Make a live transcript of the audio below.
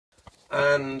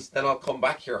And then I'll come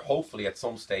back here, hopefully at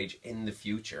some stage in the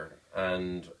future,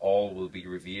 and all will be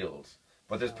revealed.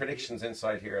 But there's predictions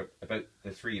inside here about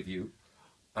the three of you,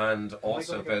 and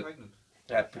also about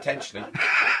potentially,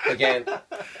 again,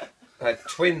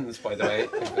 twins, by the way,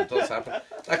 if it does happen.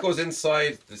 That goes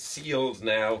inside the sealed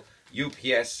now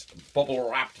UPS bubble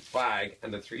wrapped bag,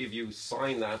 and the three of you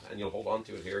sign that, and you'll hold on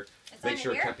to it here. Make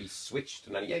sure it can't be switched.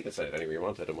 And yeah, you can sign it anywhere you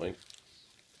want. I don't mind.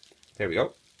 There we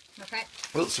go. Okay.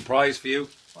 A little surprise for you.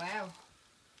 Wow.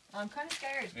 I'm kind of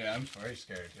scared. Yeah, I'm very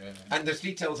scared. Yeah. And there's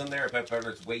details in there about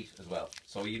Bernard's weight as well.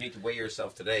 So you need to weigh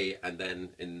yourself today, and then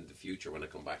in the future when I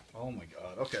come back. Oh my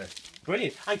God. Okay.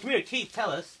 Brilliant. And come here, Keith.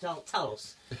 Tell us.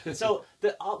 So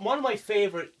one of my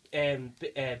favourite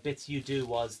bits you do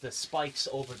was the spikes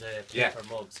over the paper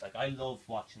mugs. Like I love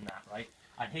watching that. Right.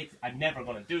 I'm never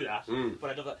going to do that, but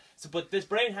I love that. So, but this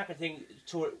brain hacker thing,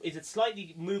 is it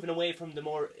slightly moving away from the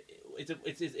more? Is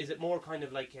it more kind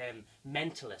of like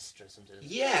mentalist or something?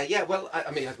 Yeah. Well, I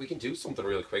mean, we can do something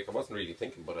real quick. I wasn't really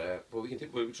thinking, but we can do.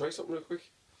 Will we try something real quick?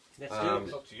 Let's do it.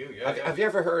 It's up to you. Yeah. Have you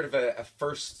ever heard of a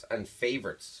first and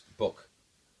favourites book?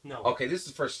 No. Okay, this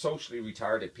is for socially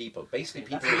retarded people. Basically,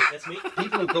 people That's me.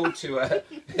 people who go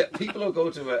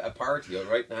to a party, all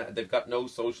right, now they've got no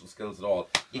social skills at all.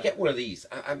 You get one of these,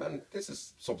 and this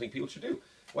is something people should do.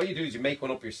 What you do is you make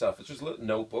one up yourself. It's just a little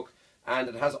notebook, and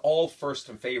it has all first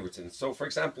and favourites in it. So, for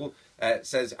example, it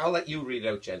says, I'll let you read it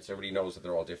out, Jen, so everybody knows that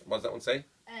they're all different. What does that one say?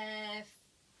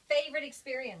 Favourite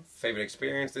experience. Favourite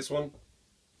experience, this one?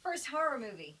 First horror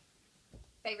movie.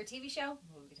 Favourite TV show?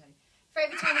 What would we tell you?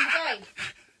 Favourite time of the day?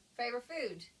 Favourite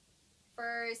food?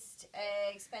 First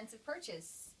expensive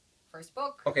purchase? First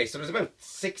book? Okay, so there's about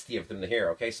 60 of them here,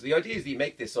 okay? So the idea is that you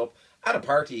make this up at a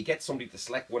party, you get somebody to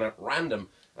select one at random.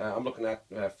 I'm looking at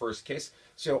first kiss.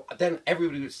 So then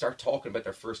everybody would start talking about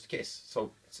their first kiss.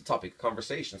 So it's a topic of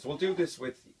conversation. So we'll do this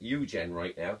with you, Jen,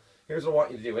 right now. Here's what I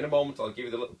want you to do. In a moment, I'll give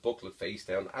you the little booklet face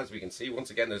down. As we can see, once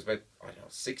again, there's about,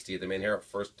 60 of them in here.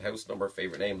 First house number,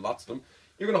 favourite name, lots of them.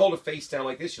 You're going to hold it face down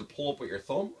like this. You'll pull up with your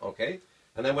thumb, okay?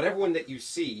 And then whatever one that you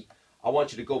see, I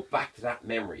want you to go back to that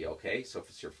memory, okay? So if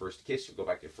it's your first kiss, you'll go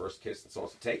back to your first kiss and so on.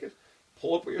 So take it,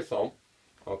 pull up with your thumb,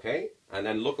 okay? And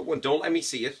then look at one. Don't let me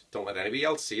see it. Don't let anybody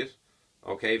else see it.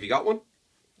 Okay, have you got one?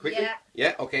 Quickly? Yeah.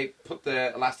 Yeah, okay. Put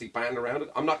the elastic band around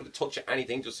it. I'm not going to touch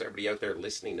anything, just so everybody out there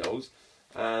listening knows.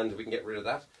 And we can get rid of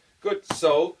that. Good.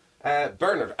 So,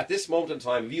 Bernard, at this moment in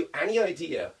time, have you any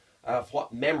idea of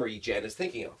what memory Jen is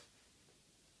thinking of?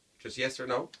 Just yes or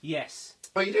no? Yes.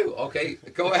 Oh, you do? Okay.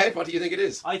 Go ahead. What do you think it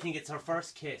is? I think it's her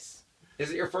first kiss.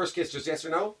 Is it your first kiss? Just yes or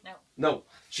no? No. No.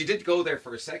 She did go there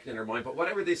for a second in her mind, but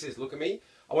whatever this is, look at me.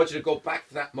 I want you to go back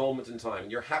to that moment in time.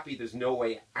 You're happy there's no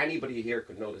way anybody here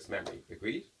could know this memory.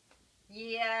 Agreed?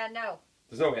 Yeah, no.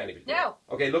 There's no way anybody could. No.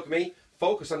 Okay, look at me.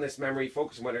 Focus on this memory.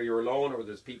 Focus on whether you're alone or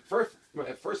there's people. First,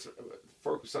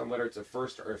 focus on whether it's a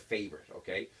first or a favourite,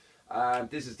 okay?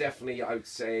 This is definitely, I would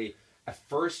say, a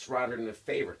first rather than a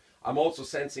favourite. I'm also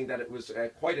sensing that it was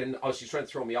quite an... Oh, she's trying to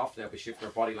throw me off now by shifting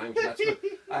her body language. That's good.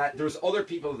 There was other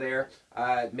people there,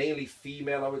 mainly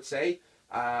female, I would say,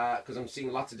 because I'm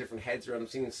seeing lots of different heads around. I'm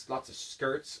seeing lots of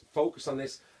skirts. Focus on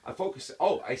this.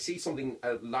 Oh, I see something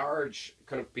large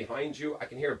kind of behind you. I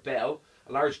can hear a bell.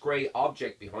 A large grey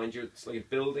object behind you. It's like a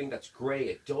building that's grey,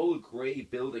 a dull grey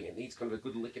building. It needs kind of a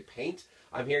good lick of paint.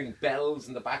 I'm hearing bells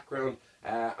in the background.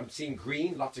 I'm seeing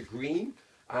green, lots of green.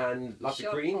 And lots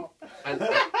of green, and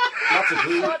lots of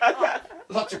green,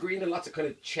 lots of green, and lots of kind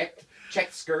of checked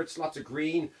skirts. Lots of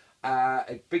green,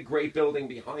 a big grey building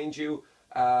behind you,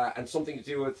 and something to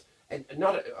do with. And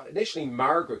initially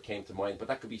Margaret came to mind, but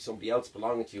that could be somebody else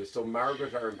belonging to you. So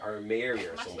Margaret or Mary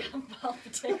or somebody.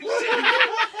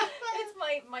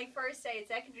 It's my first day at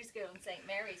secondary school in St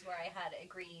Mary's, where I had a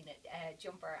green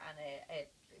jumper and a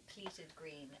pleated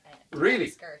green really?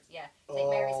 Skirt. Yeah, St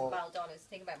Mary's in Baldonis.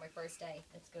 Think about my first day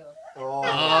at school.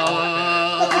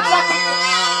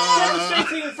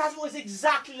 Demonstrating that was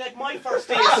exactly like my first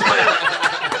day at school.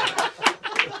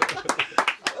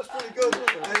 That's pretty good.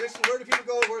 Listen, where do people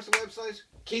go? Where's the website?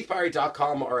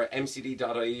 KeithBarry.com or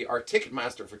mcd.ie or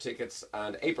Ticketmaster for tickets,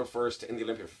 and April 1st in the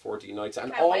Olympia for 14 nights,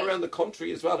 and all around the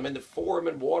country as well. I'm in the Forum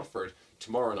in Waterford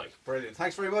tomorrow night. Brilliant.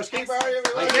 Thanks very much, Keith Barry,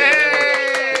 everyone.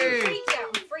 Yay!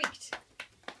 I'm freaked.